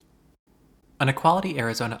An Equality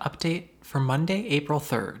Arizona update for Monday, April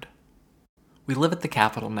 3rd. We live at the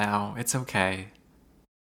Capitol now, it's okay.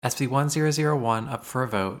 SB 1001 up for a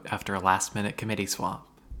vote after a last-minute committee swap.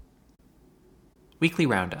 Weekly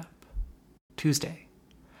Roundup. Tuesday.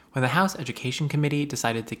 When the House Education Committee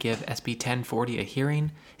decided to give SB 1040 a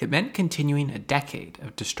hearing, it meant continuing a decade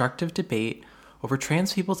of destructive debate over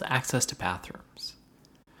trans people's access to bathrooms.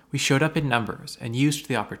 We showed up in numbers and used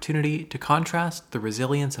the opportunity to contrast the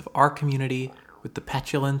resilience of our community with the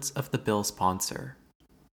petulance of the bill sponsor.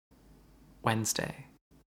 Wednesday.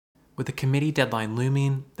 With the committee deadline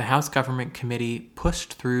looming, the House Government Committee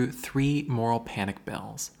pushed through 3 moral panic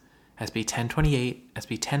bills, SB 1028,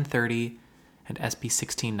 SB 1030, and SB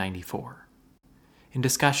 1694. In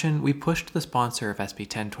discussion, we pushed the sponsor of SB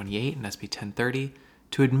 1028 and SB 1030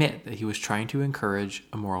 to admit that he was trying to encourage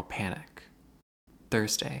a moral panic.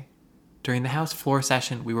 Thursday. During the House floor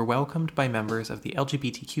session, we were welcomed by members of the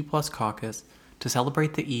LGBTQ+ caucus to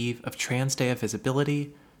celebrate the eve of Trans Day of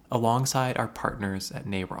Visibility alongside our partners at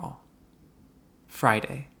NARAL.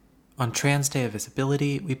 Friday. On Trans Day of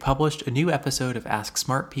Visibility, we published a new episode of Ask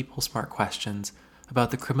Smart People Smart Questions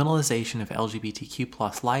about the criminalization of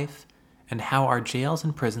LGBTQ+ life and how our jails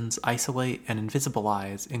and prisons isolate and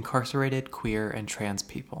invisibilize incarcerated queer and trans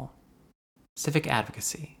people. Civic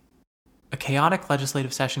advocacy. A chaotic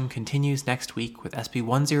legislative session continues next week with SB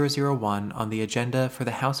 1001 on the agenda for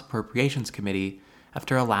the House Appropriations Committee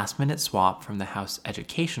after a last-minute swap from the House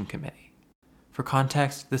Education Committee. For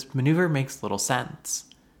context, this maneuver makes little sense.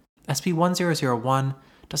 SB 1001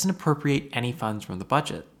 doesn't appropriate any funds from the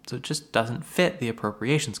budget, so it just doesn't fit the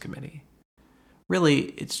Appropriations Committee.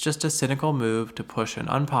 Really, it's just a cynical move to push an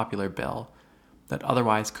unpopular bill that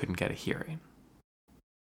otherwise couldn't get a hearing.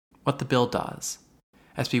 What the bill does.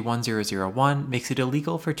 SB 1001 makes it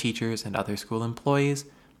illegal for teachers and other school employees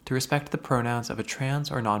to respect the pronouns of a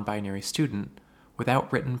trans or non-binary student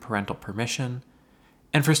without written parental permission,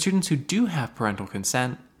 and for students who do have parental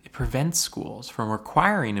consent, it prevents schools from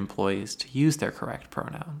requiring employees to use their correct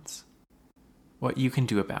pronouns. What you can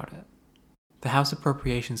do about it. The House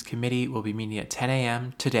Appropriations Committee will be meeting at 10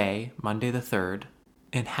 a.m. today, Monday the 3rd,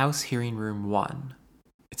 in House Hearing Room 1.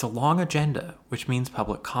 It's a long agenda, which means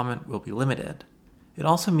public comment will be limited. It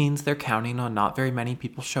also means they're counting on not very many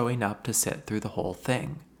people showing up to sit through the whole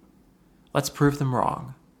thing. Let's prove them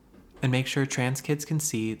wrong, and make sure trans kids can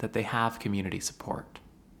see that they have community support.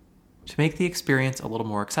 To make the experience a little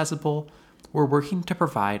more accessible, we're working to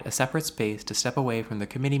provide a separate space to step away from the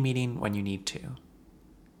committee meeting when you need to.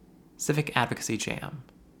 Civic Advocacy Jam.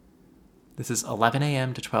 This is 11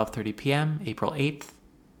 a.m. to 12:30 p.m., April 8th,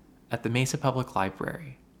 at the Mesa Public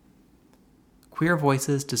Library. Queer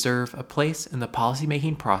voices deserve a place in the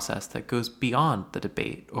policymaking process that goes beyond the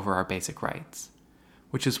debate over our basic rights,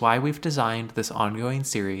 which is why we've designed this ongoing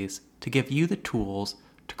series to give you the tools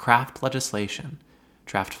to craft legislation,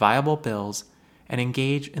 draft viable bills, and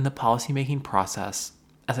engage in the policymaking process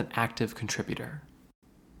as an active contributor.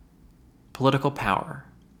 Political power.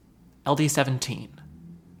 LD 17.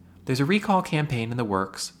 There's a recall campaign in the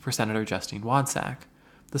works for Senator Justine Wonsack,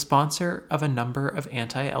 the sponsor of a number of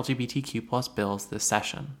anti-LGBTQ+ bills this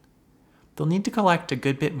session. They'll need to collect a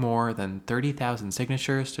good bit more than 30,000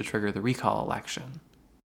 signatures to trigger the recall election.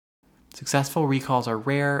 Successful recalls are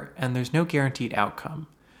rare, and there's no guaranteed outcome,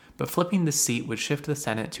 but flipping the seat would shift the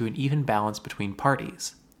Senate to an even balance between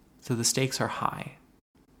parties, so the stakes are high.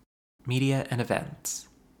 Media and events.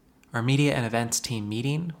 Our media and events team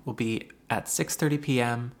meeting will be at 6:30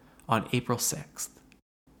 p.m. on April 6th.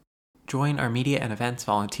 Join our media and events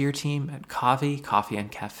volunteer team at Kavi Coffee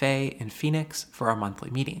and Cafe in Phoenix for our monthly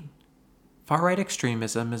meeting. Far-right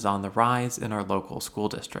extremism is on the rise in our local school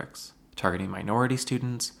districts, targeting minority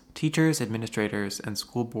students, teachers, administrators, and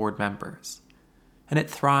school board members. And it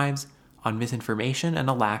thrives on misinformation and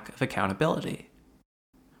a lack of accountability.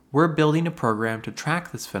 We're building a program to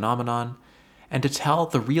track this phenomenon and to tell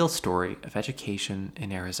the real story of education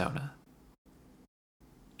in Arizona.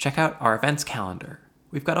 Check out our events calendar.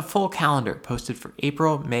 We've got a full calendar posted for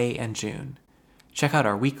April, May, and June. Check out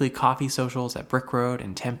our weekly coffee socials at Brick Road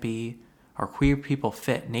and Tempe, our Queer People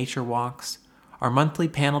Fit nature walks, our monthly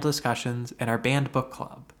panel discussions, and our band book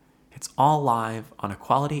club. It's all live on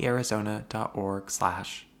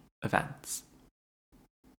equalityarizona.org/events.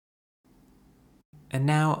 And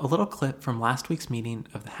now, a little clip from last week's meeting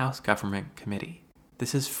of the House Government Committee.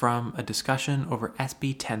 This is from a discussion over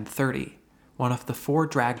SB 1030, one of the 4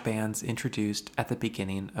 drag bans introduced at the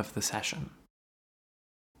beginning of the session.